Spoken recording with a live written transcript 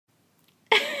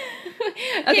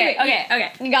Okay.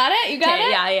 You got it?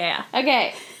 Yeah.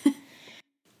 Okay.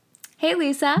 Hey,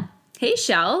 Lisa. Hey,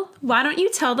 Shell. Why don't you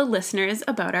tell the listeners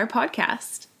about our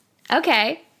podcast?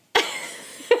 Okay.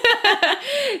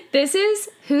 This is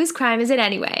Whose Crime Is It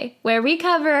Anyway? Where we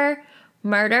cover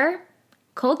murder,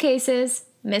 cold cases,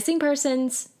 missing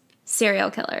persons,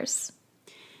 serial killers.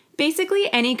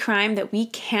 Basically any crime that we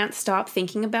can't stop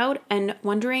thinking about and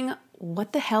wondering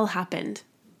what the hell happened.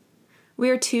 We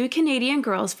are two Canadian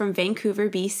girls from Vancouver,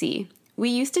 BC. We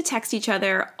used to text each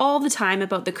other all the time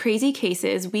about the crazy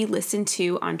cases we listened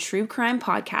to on true crime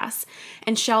podcasts,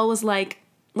 and Shell was like,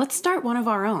 let's start one of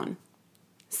our own.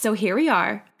 So here we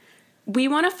are. We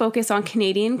want to focus on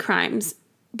Canadian crimes,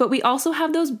 but we also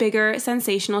have those bigger,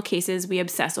 sensational cases we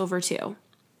obsess over too.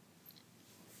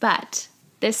 But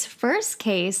this first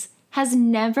case has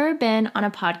never been on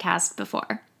a podcast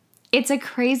before. It's a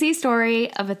crazy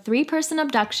story of a 3-person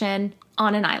abduction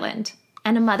on an island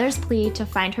and a mother's plea to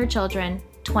find her children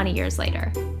 20 years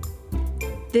later.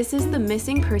 This is the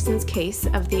missing persons case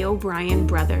of the O'Brien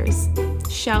brothers.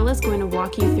 Shell is going to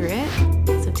walk you through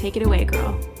it, so take it away,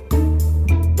 girl.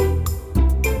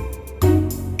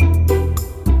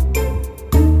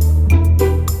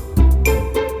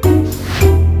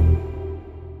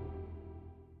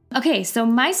 Okay, so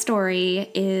my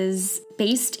story is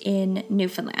based in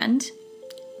Newfoundland.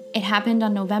 It happened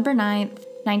on November 9th,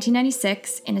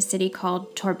 1996 in a city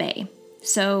called Torbay.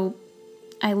 So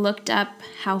I looked up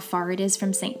how far it is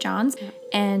from St. John's,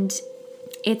 and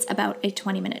it's about a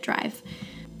 20-minute drive.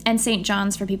 And St.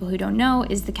 John's, for people who don't know,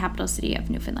 is the capital city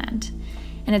of Newfoundland.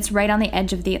 And it's right on the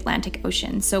edge of the Atlantic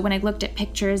Ocean. So when I looked at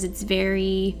pictures, it's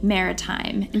very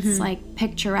maritime. It's like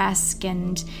picturesque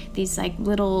and these like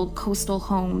little coastal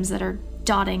homes that are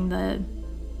dotting the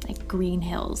like green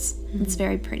hills. It's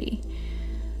very pretty.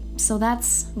 So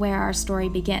that's where our story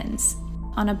begins.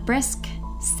 On a brisk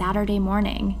Saturday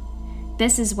morning,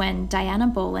 this is when Diana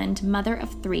Boland, mother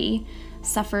of 3,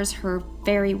 suffers her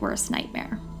very worst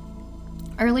nightmare.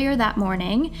 Earlier that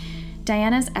morning,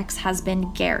 Diana's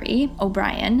ex-husband, Gary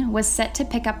O'Brien, was set to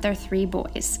pick up their 3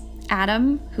 boys,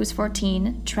 Adam, who's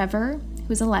 14, Trevor,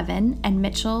 who's 11, and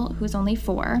Mitchell, who's only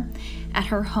 4, at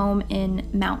her home in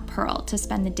Mount Pearl to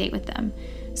spend the day with them.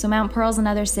 So Mount Pearl's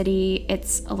another city.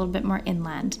 It's a little bit more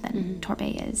inland than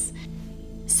Torbay is.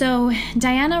 So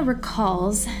Diana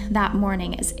recalls that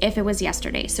morning as if it was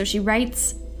yesterday. So she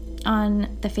writes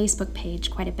on the Facebook page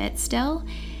quite a bit still,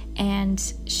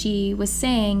 and she was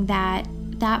saying that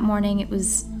morning it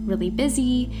was really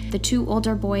busy. The 2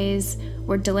 older boys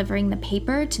were delivering the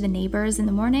paper to the neighbors in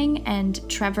the morning, and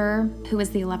Trevor, who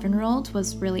was the 11-year-old,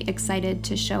 was really excited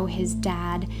to show his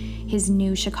dad his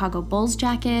new Chicago Bulls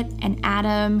jacket, and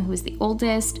Adam, who was the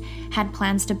oldest, had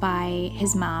plans to buy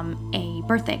his mom a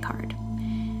birthday card.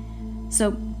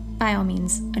 So, by all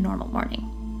means, a normal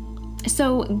morning.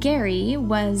 So, Gary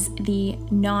was the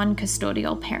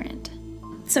non-custodial parent.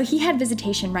 So he had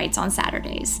visitation rights on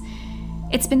Saturdays.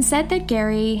 It's been said that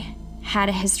Gary had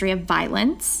a history of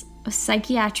violence,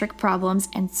 psychiatric problems,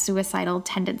 and suicidal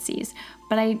tendencies.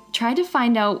 But I tried to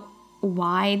find out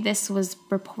why this was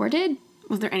reported.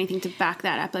 Was there anything to back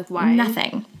that up? Like, why?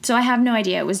 Nothing. So I have no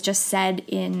idea. It was just said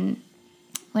in,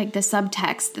 like, the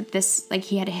subtext that this, like,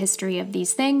 he had a history of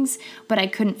these things, but I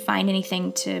couldn't find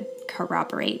anything to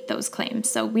corroborate those claims.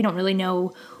 So we don't really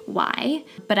know why,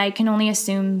 but I can only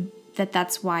assume that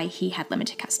that's why he had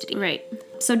limited custody. Right.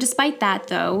 So despite that,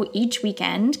 though, each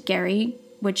weekend, Gary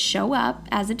would show up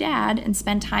as a dad and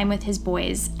spend time with his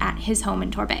boys at his home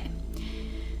in Torbay.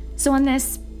 So on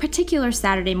this particular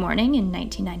Saturday morning in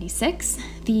 1996,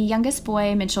 the youngest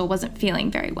boy, Mitchell, wasn't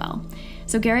feeling very well.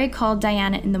 So Gary called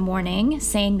Diana in the morning,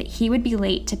 saying that he would be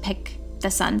late to pick the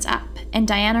sons up. And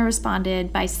Diana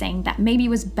responded by saying that maybe it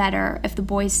was better if the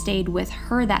boys stayed with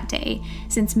her that day,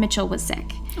 since Mitchell was sick.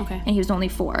 Okay. And he was only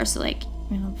 4, so, like,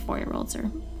 4-year-olds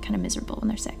are kind of miserable when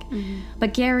they're sick.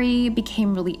 But Gary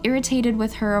became really irritated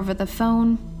with her over the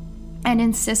phone and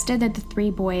insisted that the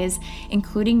 3 boys,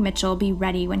 including Mitchell, be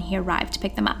ready when he arrived to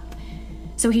pick them up.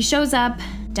 So he shows up,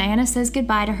 Diana says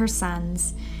goodbye to her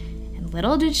sons, and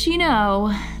little did she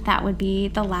know that would be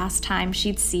the last time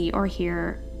she'd see or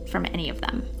hear from any of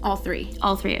them. All 3.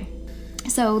 All 3.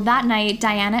 So that night,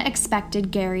 Diana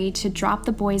expected Gary to drop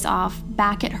the boys off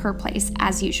back at her place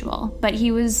as usual, but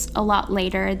he was a lot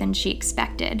later than she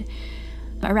expected.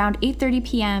 Around 8:30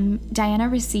 p.m., Diana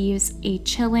receives a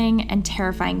chilling and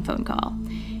terrifying phone call.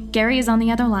 Gary is on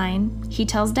the other line. He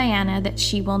tells Diana that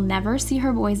she will never see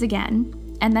her boys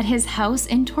again, and that his house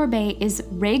in Torbay is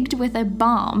rigged with a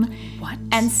bomb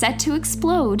and set to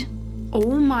explode.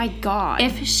 Oh my God.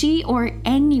 If she or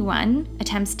anyone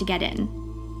attempts to get in.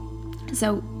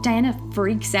 So Diana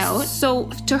freaks out. So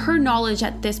to her knowledge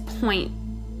at this point,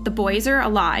 the boys are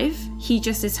alive. He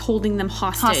just is holding them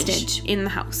hostage in the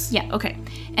house. Yeah. Okay.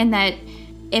 And that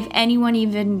if anyone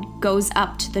even goes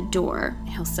up to the door,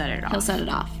 He'll set it off. he'll set it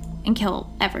off and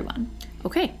kill everyone.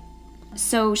 Okay.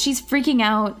 So she's freaking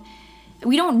out.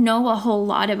 We don't know a whole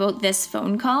lot about this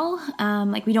phone call.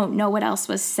 We don't know what else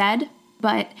was said,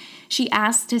 but she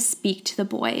asks to speak to the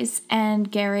boys,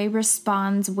 and Gary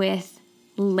responds with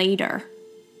later.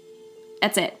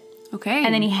 That's it. Okay.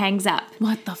 And then he hangs up.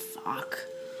 What the fuck?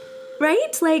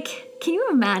 Right? Like, can you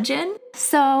imagine?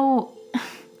 So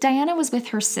Diana was with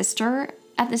her sister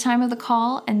at the time of the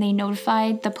call, and they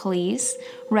notified the police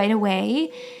right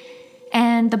away.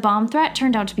 And the bomb threat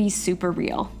turned out to be super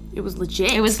real. It was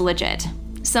legit. It was legit.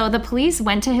 So the police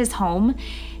went to his home,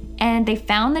 and they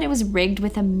found that it was rigged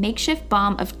with a makeshift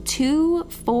bomb of 2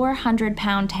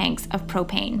 400-pound tanks of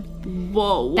propane.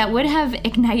 Whoa. That would have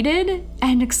ignited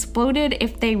and exploded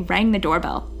if they rang the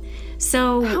doorbell.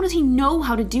 So How does he know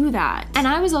how to do that? and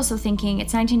I was also thinking,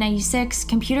 it's 1996,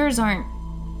 computers aren't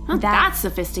Not that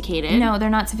sophisticated. No, they're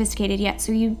not sophisticated yet,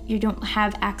 so you don't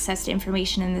have access to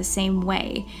information in the same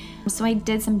way. So I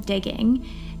did some digging,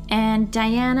 and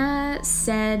Diana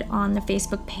said on the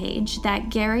Facebook page that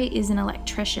Gary is an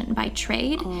electrician by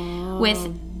trade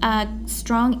with a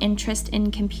strong interest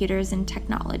in computers and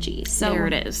technology. So There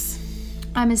it is.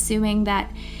 I'm assuming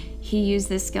that he used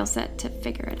this skill set to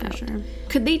figure it out. Sure.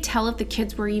 Could they tell if the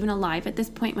kids were even alive at this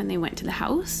point when they went to the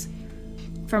house?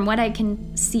 From what I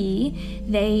can see,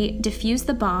 they defused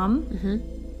the bomb,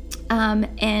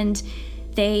 and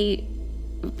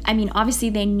obviously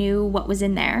they knew what was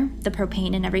in there, the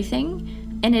propane and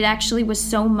everything, and it actually was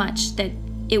so much that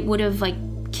it would have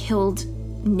killed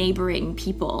neighboring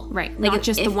people. Right. Not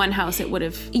just the one house, it would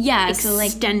have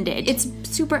extended. It's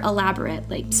super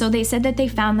elaborate. So they said that they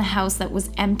found the house that was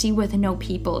empty with no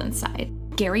people inside.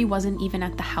 Gary wasn't even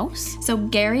at the house? So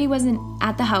Gary wasn't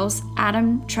at the house.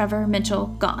 Adam, Trevor, Mitchell,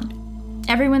 gone.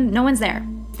 No one's there.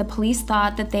 The police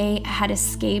thought that they had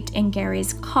escaped in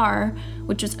Gary's car,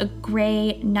 which was a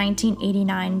gray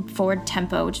 1989 Ford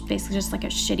Tempo, which is basically just like a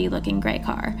shitty looking gray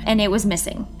car. And it was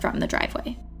missing from the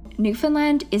driveway.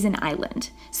 Newfoundland is an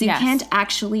island, so you can't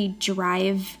actually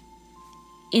drive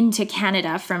into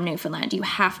Canada from Newfoundland. You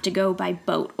have to go by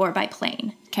boat or by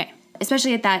plane. Okay.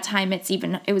 Especially at that time,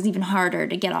 it was even harder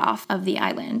to get off of the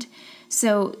island.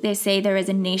 So they say there is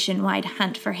a nationwide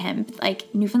hunt for him.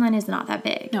 Newfoundland is not that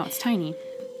big. No, it's tiny.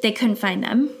 They couldn't find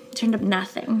them. Turned up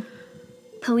nothing.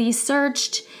 Police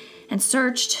searched and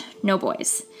searched. No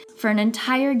boys. For an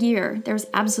entire year, there was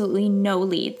absolutely no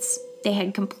leads. They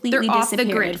had completely They're disappeared. Off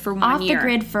the grid for 1 year. Off the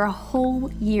grid for a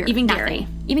whole year. Even Nothing. Gary.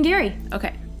 Even Gary.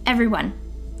 Okay. Everyone.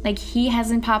 He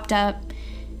hasn't popped up.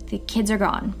 The kids are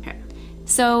gone. Okay.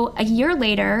 So a year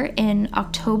later, in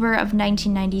October of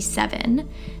 1997,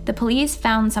 the police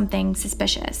found something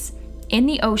suspicious. In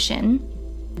the ocean,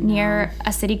 near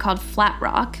a city called Flat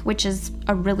Rock, which is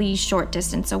a really short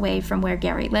distance away from where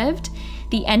Gary lived,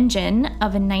 the engine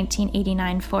of a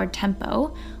 1989 Ford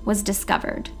Tempo was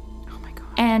discovered. Oh my God.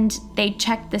 And they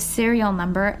checked the serial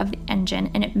number of the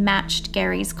engine, and it matched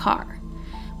Gary's car.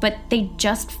 But they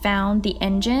just found the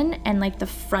engine and the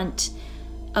front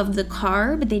of the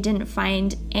car, but they didn't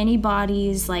find any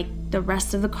bodies. The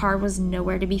rest of the car was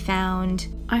nowhere to be found.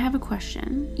 I have a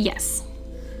question. Yes.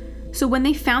 So when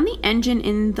they found the engine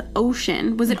in the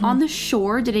ocean, was it on the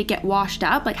shore? Did it get washed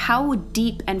up? How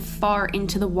deep and far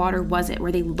into the water was it?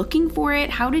 Were they looking for it?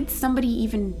 How did somebody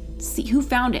even see? Who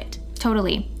found it?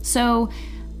 Totally. So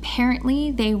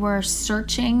apparently they were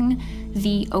searching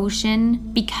the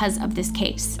ocean because of this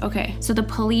case. Okay. So the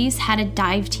police had a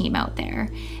dive team out there,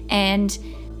 and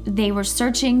they were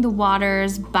searching the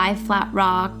waters by Flat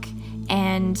Rock,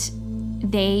 and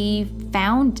they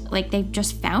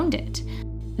just found it.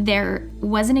 There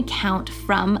was an account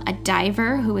from a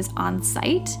diver who was on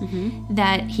site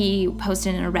that he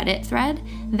posted in a Reddit thread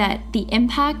that the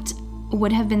impact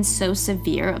would have been so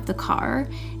severe of the car,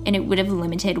 and it would have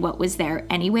limited what was there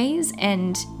anyways,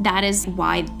 and that is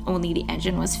why only the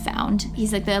engine was found.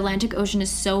 He's like, the Atlantic Ocean is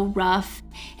so rough,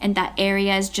 and that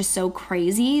area is just so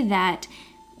crazy that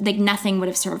nothing would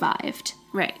have survived.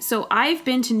 Right. So I've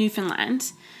been to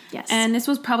Newfoundland. Yes. And this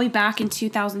was probably back in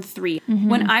 2003.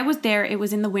 When I was there, it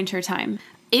was in the winter time.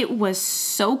 It was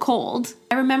so cold.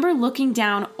 I remember looking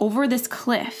down over this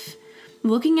cliff,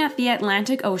 looking at the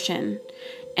Atlantic Ocean,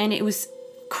 and it was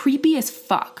creepy as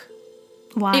fuck.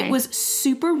 Why? It was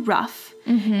super rough,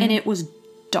 and it was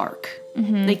dark.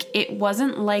 It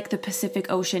wasn't like the Pacific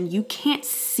Ocean. You can't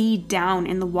see down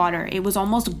in the water. It was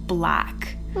almost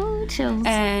black. Ooh, chills.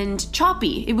 And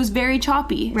choppy. It was very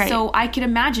choppy. Right. So I could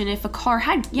imagine if a car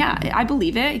had, I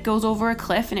believe it. It goes over a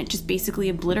cliff and it just basically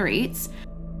obliterates.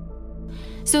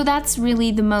 So that's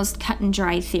really the most cut and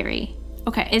dry theory.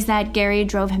 Okay. Is that Gary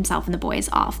drove himself and the boys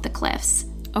off the cliffs.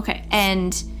 Okay.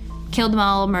 And killed them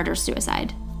all,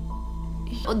 murder-suicide.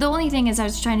 The only thing is I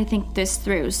was trying to think this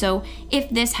through. So if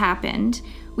this happened,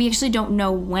 we actually don't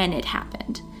know when it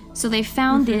happened. So they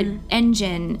found the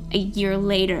engine a year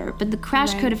later, but the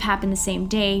crash could have happened the same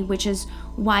day, which is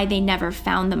why they never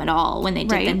found them at all when they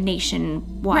did the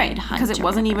nationwide hunt. Because it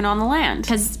wasn't even on the land.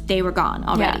 Because they were gone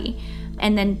already. Yeah.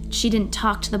 And then she didn't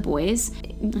talk to the boys.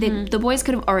 The boys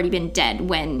could have already been dead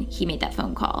when he made that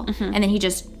phone call. And then he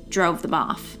just drove them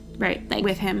off. Right. Like,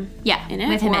 with him in it?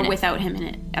 With him or in without him in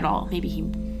it at all. Maybe he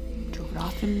drove it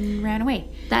off and ran away.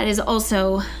 That is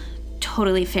also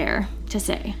totally fair to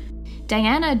say.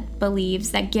 Diana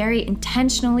believes that Gary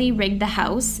intentionally rigged the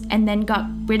house and then got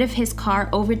rid of his car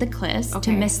over the cliffs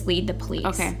to mislead the police.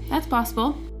 Okay, that's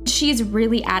possible. She's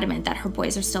really adamant that her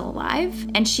boys are still alive,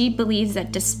 and she believes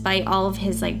that despite all of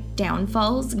his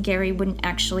downfalls, Gary wouldn't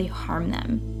actually harm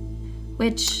them.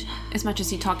 Which, as much as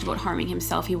he talked about harming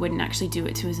himself, he wouldn't actually do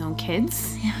it to his own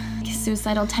kids. Yeah,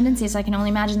 suicidal tendencies. I can only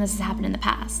imagine this has happened in the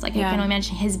past. I can only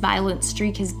imagine his violent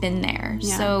streak has been there.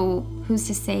 Yeah. So who's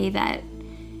to say that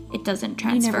it doesn't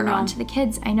transfer onto the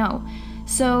kids? I know.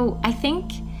 So I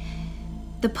think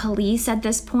the police at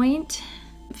this point,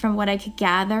 from what I could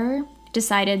gather,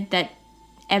 decided that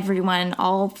everyone,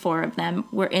 all four of them,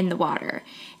 were in the water.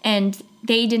 And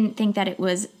they didn't think that it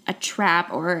was a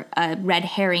trap or a red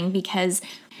herring because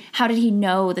how did he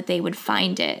know that they would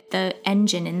find it, the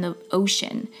engine in the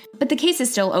ocean? But the case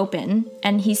is still open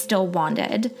and he's still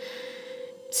wanted.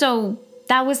 So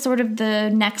that was sort of the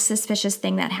next suspicious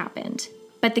thing that happened.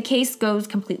 But the case goes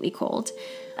completely cold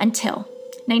until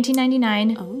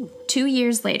 1999, 2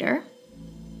 years later.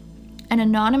 An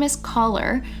anonymous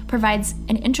caller provides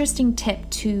an interesting tip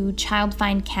to Child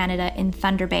Find Canada in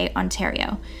Thunder Bay,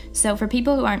 Ontario. So for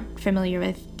people who aren't familiar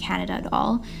with Canada at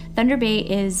all, Thunder Bay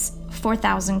is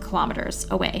 4,000 kilometers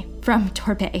away from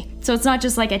Torbay. So it's not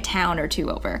just like a town or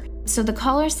two over. So the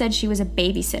caller said she was a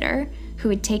babysitter who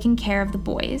had taken care of the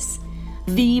boys.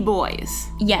 The boys?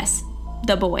 Yes,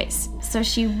 the boys. So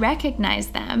she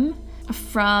recognized them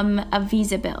from a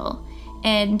visa bill.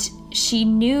 And she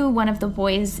knew one of the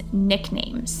boys'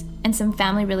 nicknames and some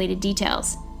family-related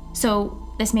details.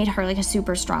 So this made her a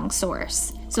super strong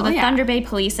source. So the Thunder Bay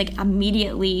police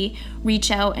immediately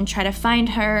reach out and try to find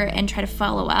her and try to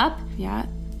follow up. Yeah.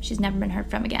 She's never been heard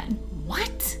from again.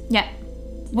 What? Yeah.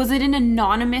 Was it an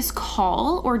anonymous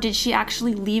call or did she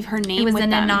actually leave her name with them? It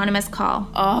was an anonymous call.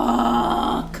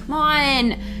 Oh, come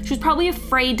on. She was probably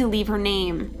afraid to leave her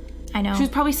name. I know. She was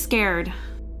probably scared.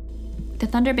 The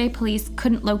Thunder Bay police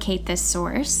couldn't locate this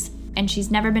source, and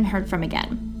she's never been heard from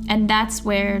again. And that's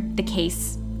where the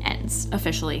case ends.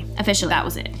 Officially. That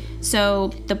was it. So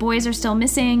the boys are still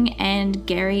missing, and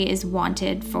Gary is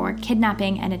wanted for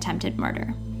kidnapping and attempted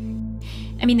murder.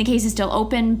 I mean, the case is still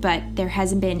open, but there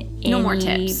hasn't been any... No more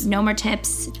tips. No more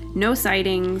tips. No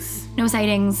sightings. No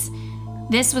sightings.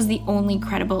 This was the only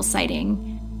credible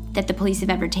sighting that the police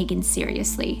have ever taken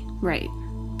seriously. Right.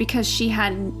 Because she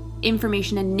had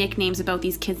information and nicknames about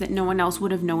these kids that no one else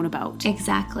would have known about.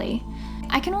 Exactly.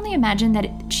 I can only imagine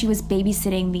that she was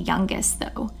babysitting the youngest,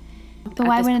 though. But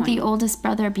why wouldn't the oldest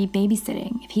brother be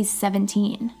babysitting if he's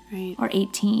 17 or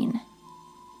 18?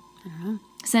 I don't know.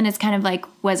 So then it's kind of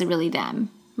was it really them?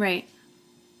 Right.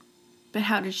 But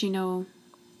how did she know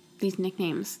these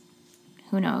nicknames?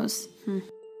 Who knows?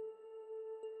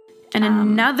 And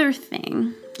another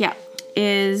thing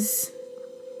is...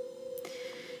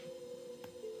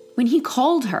 when he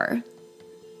called her,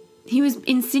 he was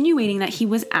insinuating that he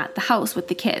was at the house with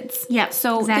the kids. Yeah,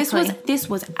 so exactly. this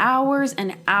was hours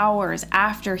and hours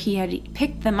after he had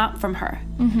picked them up from her.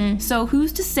 Mm-hmm. So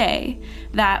who's to say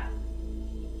that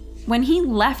when he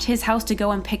left his house to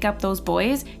go and pick up those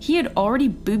boys, he had already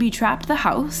booby-trapped the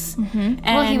house. Mm-hmm.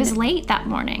 Well, he was late that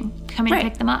morning coming to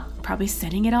pick them up. Probably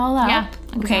setting it all up. Yeah,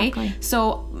 exactly. Okay,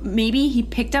 so maybe he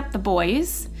picked up the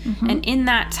boys, and in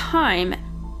that time...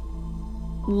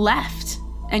 left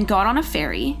and got on a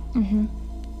ferry,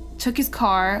 took his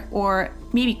car, or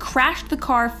maybe crashed the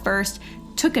car first,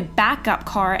 took a backup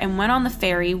car and went on the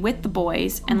ferry with the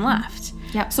boys and left.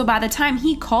 Yep. So by the time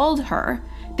he called her,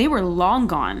 they were long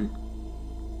gone.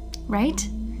 Right?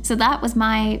 So that was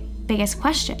my biggest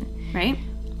question. Right?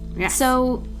 Yeah.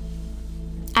 So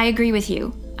I agree with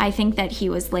you. I think that he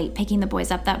was late picking the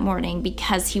boys up that morning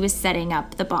because he was setting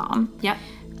up the bomb. Yep.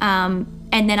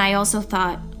 And then I also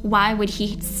thought, why would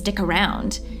he stick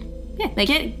around? Yeah, Like,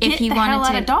 get if he the wanted hell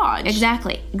out to of Dodge.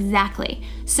 Exactly.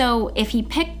 So if he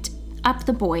picked up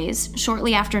the boys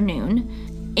shortly after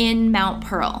noon in Mount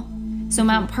Pearl. So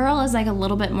Mount Pearl is like a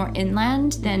little bit more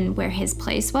inland than where his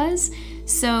place was.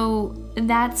 So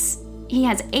he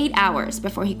has 8 hours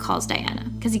before he calls Diana,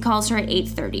 because he calls her at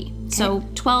 8:30. Okay. So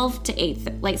 12 to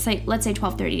 8, let's say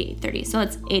 12:30 to 8:30. So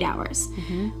that's 8 hours.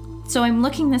 So I'm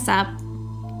looking this up.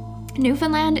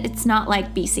 Newfoundland, it's not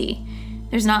like BC.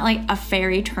 There's not like a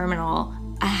ferry terminal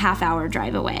a half-hour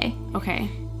drive away. Okay.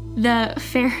 The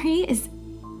ferry is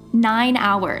 9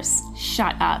 hours.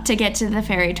 Shut up. To get to the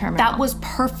ferry terminal. That was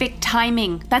perfect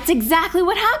timing. That's exactly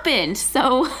what happened.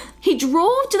 So he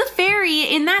drove to the ferry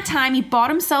in that time. He bought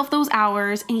himself those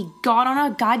hours and he got on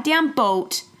a goddamn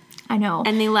boat. I know.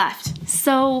 And they left.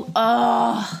 So,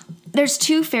 there's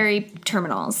 2 ferry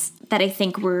terminals that I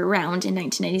think were around in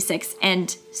 1996,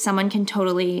 and someone can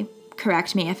totally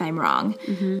correct me if I'm wrong,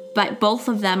 but both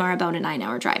of them are about a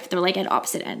 9-hour drive. They're like at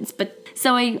opposite ends. But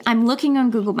so I'm looking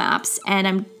on Google Maps and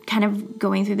I'm kind of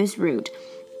going through this route.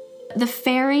 The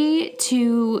ferry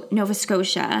to Nova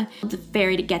Scotia, the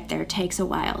ferry to get there takes a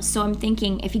while. So I'm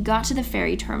thinking, if he got to the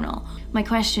ferry terminal, my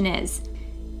question is,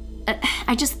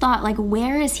 I just thought, like,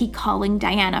 where is he calling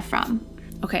Diana from?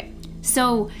 Okay.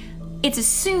 So it's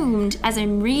assumed, as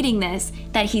I'm reading this,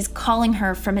 that he's calling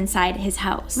her from inside his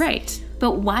house. Right.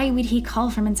 But why would he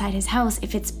call from inside his house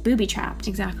if it's booby-trapped?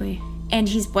 Exactly. And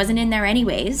he wasn't in there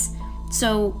anyways.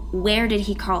 So where did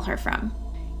he call her from?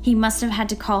 He must have had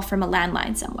to call from a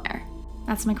landline somewhere.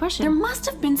 That's my question. There must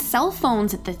have been cell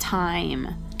phones at the time.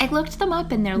 I looked them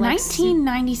up and they're like...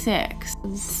 1996.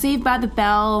 Saved by the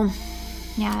Bell.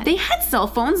 Yeah. They had cell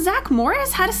phones. Zach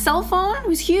Morris had a cell phone. It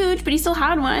was huge, but he still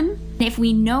had one. If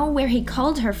we know where he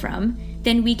called her from,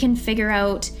 then we can figure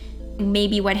out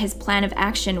maybe what his plan of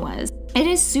action was. It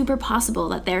is super possible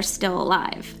that they're still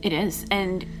alive. It is.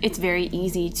 And it's very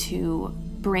easy to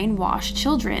brainwash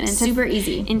children. Super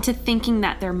easy. Into thinking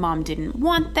that their mom didn't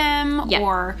want them. Yep.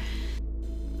 Or,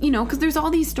 because there's all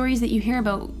these stories that you hear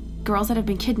about girls that have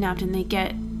been kidnapped and they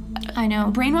get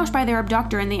brainwashed by their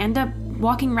abductor and they end up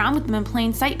walking around with them in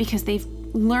plain sight because they've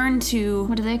learned to...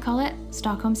 What do they call it?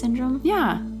 Stockholm Syndrome?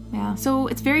 Yeah. So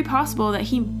it's very possible that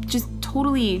he just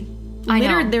totally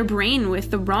littered their brain with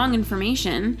the wrong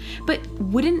information. But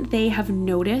wouldn't they have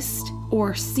noticed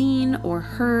or seen or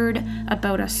heard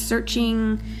about a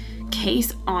searching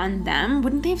case on them?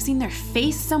 Wouldn't they have seen their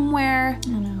face somewhere? I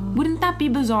know. Wouldn't that be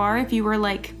bizarre if you were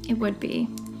like... It would be.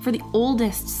 For the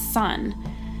oldest son.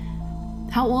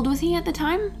 How old was he at the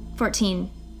time?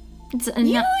 14.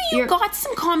 You got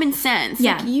some common sense.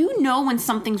 Yeah. Like, you know when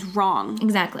something's wrong.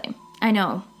 Exactly. I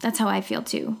know. That's how I feel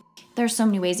too. There's so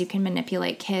many ways you can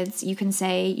manipulate kids. You can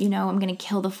say, I'm going to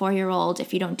kill the 4-year-old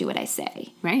if you don't do what I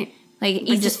say. Right. Like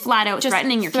you just flat out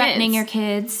threatening your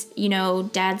kids.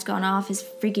 Dad's gone off his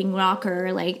freaking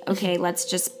rocker. Like, okay, let's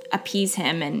just appease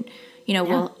him and,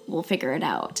 we'll figure it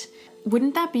out.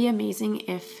 Wouldn't that be amazing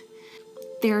if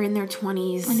they're in their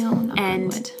 20s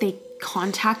and they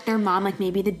contact their mom, like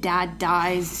maybe the dad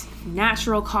dies,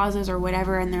 natural causes or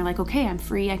whatever, and they're like, okay, I'm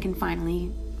free, I can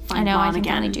finally find mom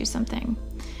again. Finally do something.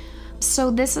 So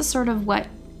this is sort of what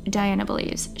Diana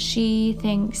believes. She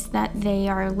thinks that they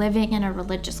are living in a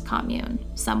religious commune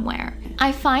somewhere.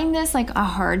 I find this like a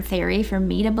hard theory for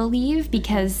me to believe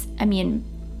because,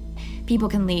 people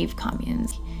can leave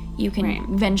communes. You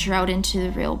can venture out into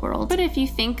the real world. But if you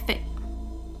think that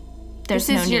there's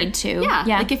no need to. Yeah.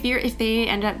 Like if they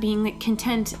end up being like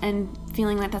content and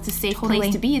feeling like that's a safe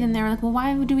place to be, then they're like, well,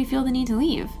 why do we feel the need to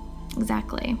leave?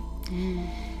 Exactly.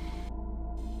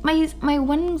 My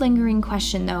one lingering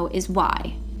question though is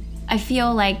why. I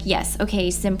feel like, yes,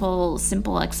 okay,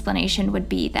 simple explanation would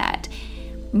be that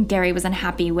Gary was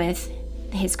unhappy with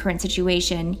his current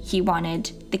situation. He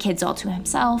wanted the kids all to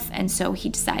himself, and so he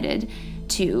decided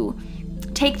to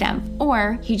take them,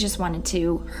 or he just wanted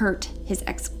to hurt his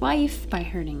ex-wife by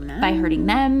hurting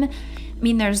them.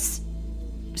 There's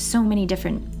so many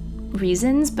different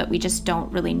reasons, but we just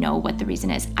don't really know what the reason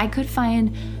is. I could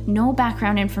find no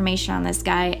background information on this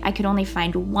guy. I could only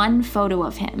find one photo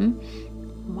of him.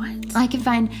 What? I could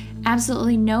find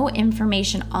absolutely no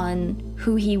information on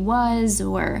who he was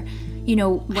or,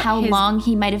 how long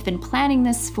he might have been planning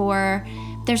this for.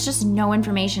 There's just no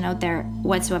information out there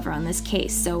whatsoever on this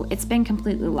case, so it's been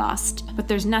completely lost. But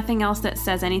there's nothing else that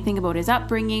says anything about his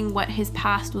upbringing, what his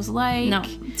past was like. No,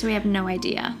 so we have no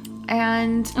idea.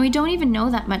 And we don't even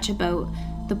know that much about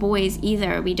the boys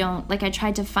either. We don't, I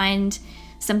tried to find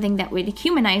something that would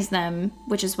humanize them,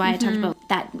 which is why I talked about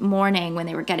that morning when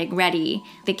they were getting ready.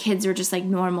 The kids were just like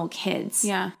normal kids.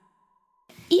 Yeah.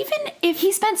 even if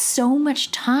He spent so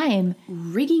much time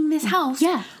rigging this house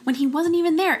Yeah. when he wasn't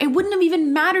even there, it wouldn't have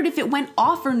even mattered if it went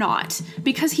off or not,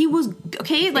 because he was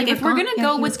okay. Like, were if we're gone. gonna Yeah,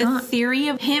 go he with was the gone. theory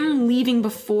of him leaving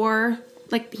before,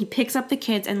 like, he picks up the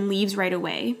kids and leaves right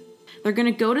away, they're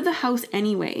gonna go to the house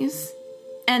anyways,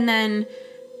 and then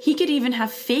he could even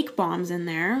have fake bombs in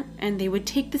there, and they would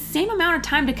take the same amount of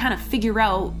time to kind of figure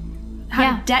out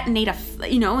how to detonate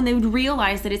and they would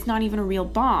realize that it's not even a real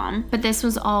bomb. But this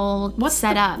was all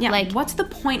set up. Yeah, Like, what's the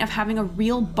point of having a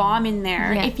real bomb in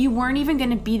there if you weren't even going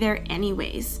to be there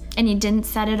anyways? and you didn't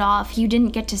set it off. You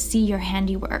didn't get to see your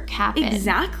handiwork happen.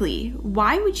 Exactly.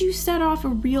 Why would you set off a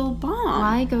real bomb?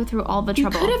 Why go through all the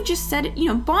trouble? You could have just said,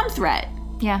 bomb threat.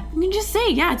 Yeah. You can just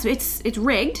say, yeah, it's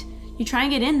rigged. You try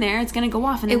and get in there, it's going to go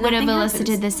off, and It then would have nothing elicited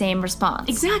happens. the same response.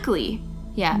 Exactly.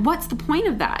 Yeah. What's the point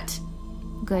of that?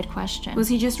 Good question. Was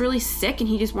he just really sick and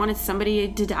he just wanted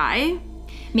somebody to die?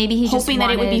 Maybe he just Hoping that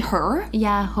it would be her?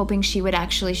 Yeah, hoping she would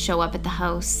actually show up at the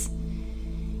house.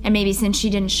 And maybe since she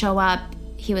didn't show up,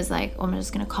 he was like, I'm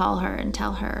just going to call her and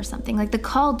tell her or something. Like, the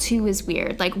call, too, is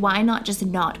weird. Like, why not just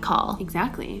not call?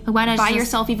 Exactly. Why not buy just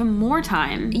yourself even more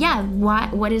time? Yeah,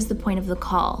 what is the point of the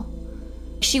call?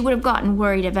 She would have gotten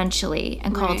worried eventually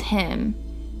and called him.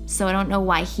 So I don't know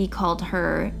why he called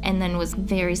her and then was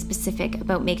very specific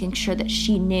about making sure that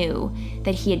she knew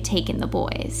that he had taken the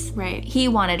boys. Right. He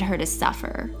wanted her to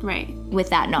suffer. Right. With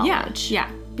that knowledge. Yeah.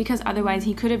 Because otherwise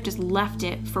he could have just left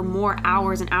it for more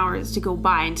hours and hours to go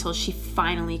by until she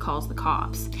finally calls the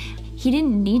cops. He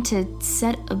didn't need to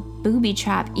set a booby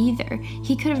trap either.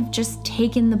 He could have just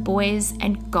taken the boys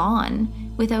and gone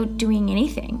without doing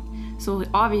anything. So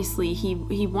obviously he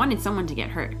wanted someone to get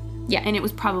hurt. Yeah. And it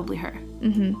was probably her.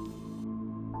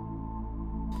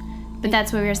 But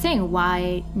that's what we were saying.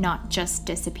 Why not just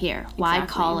disappear? Why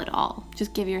Exactly. call it all?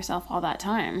 Just give yourself all that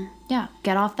time. Yeah,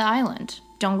 get off the island.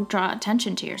 Don't draw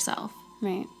attention to yourself.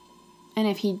 Right. And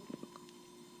if he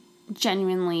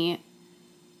genuinely,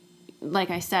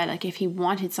 like I said, like if he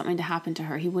wanted something to happen to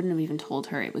her, he wouldn't have even told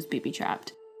her it was booby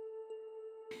trapped.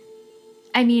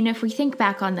 I mean, if we think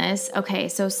back on this, okay,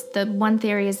 so the one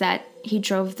theory is that he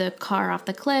drove the car off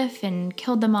the cliff and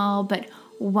killed them all, but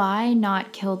why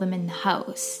not kill them in the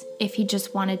house? If he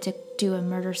just wanted to do a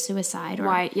murder-suicide or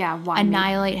Why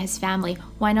annihilate his family,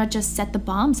 why not just set the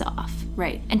bombs off?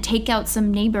 Right. And take out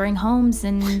some neighboring homes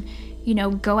and,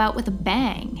 go out with a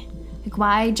bang? Like,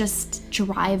 why just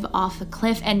drive off a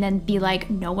cliff and then be like,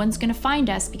 no one's gonna find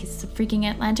us because it's a freaking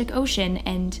Atlantic Ocean?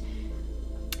 And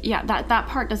yeah, that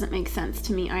part doesn't make sense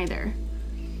to me either.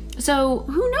 so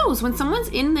Who knows? When someone's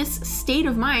in this state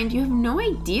of mind, you have no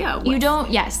idea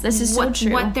this is so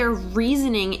true. what their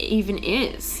reasoning even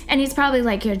is. And he's probably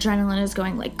like, your adrenaline is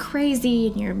going like crazy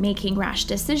and you're making rash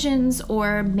decisions,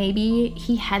 or maybe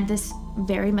he had this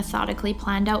very methodically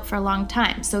planned out for a long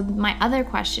time. So my other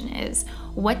question is,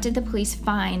 what did the police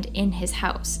find in his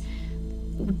house?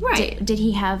 Right. Did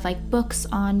he have like books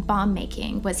on bomb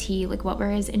making? Was he like, what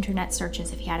were his internet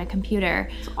searches if he had a computer?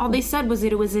 All they said was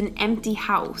that it was an empty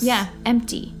house. Yeah,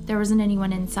 empty. There wasn't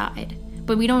anyone inside.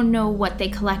 But we don't know what they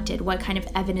collected, what kind of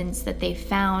evidence that they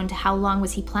found, how long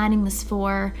was he planning this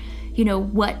for,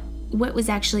 what was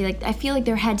actually like. I feel like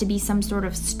there had to be some sort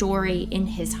of story in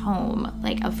his home,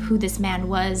 like of who this man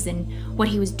was and what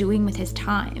he was doing with his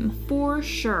time. For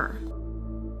sure.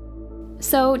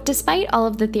 So, despite all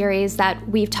of the theories that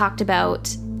we've talked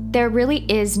about, there really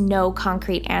is no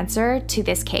concrete answer to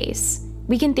this case.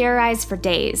 We can theorize for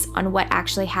days on what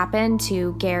actually happened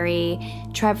to Gary,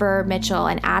 Trevor, Mitchell,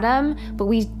 and Adam, but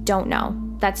we don't know.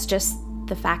 That's just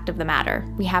the fact of the matter.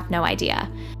 We have no idea.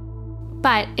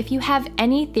 But if you have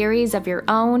any theories of your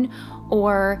own,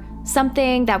 or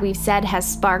something that we've said has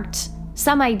sparked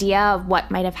some idea of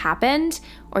what might have happened,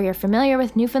 or you're familiar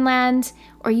with Newfoundland,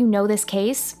 or you know this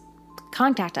case,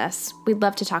 contact us. We'd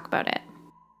love to talk about it.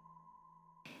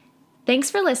 Thanks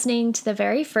for listening to the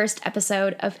very first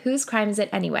episode of Whose Crime Is It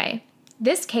Anyway?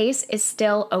 This case is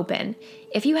still open.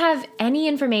 If you have any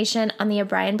information on the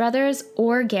O'Brien brothers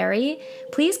or Gary,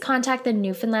 please contact the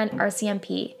Newfoundland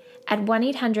RCMP at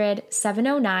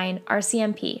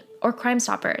 1-800-709-RCMP or Crime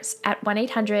Stoppers at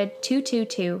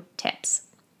 1-800-222-TIPS.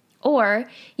 Or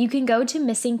you can go to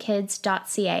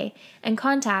missingkids.ca and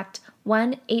contact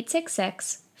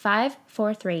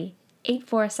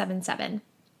 1-866-543-8477.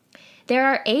 There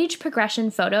are age progression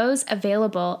photos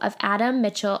available of Adam,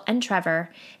 Mitchell, and Trevor,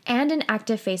 and an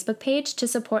active Facebook page to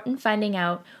support in finding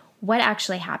out what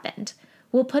actually happened.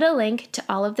 We'll put a link to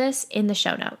all of this in the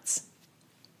show notes.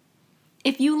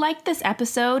 If you liked this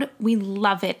episode, we'd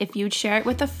love it if you'd share it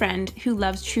with a friend who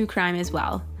loves true crime as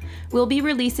well. We'll be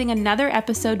releasing another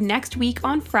episode next week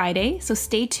on Friday, so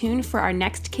stay tuned for our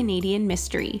next Canadian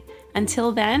mystery.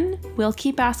 Until then, we'll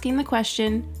keep asking the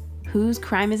question, whose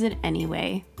crime is it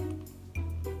anyway?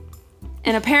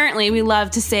 And apparently we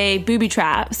love to say booby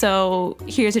trap, so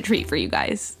here's a treat for you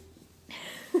guys.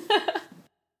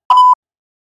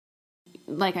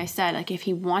 Like I said, like if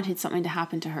he wanted something to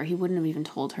happen to her, he wouldn't have even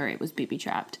told her it was booby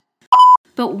trapped.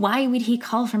 But why would he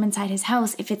call from inside his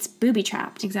house if it's booby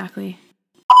trapped? Exactly.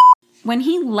 When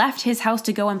he left his house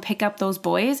to go and pick up those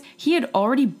boys, he had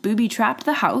already booby trapped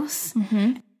the house.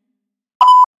 Mm-hmm.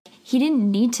 He didn't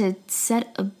need to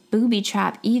set a booby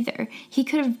trap either. He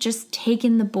could have just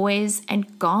taken the boys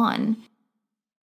and gone.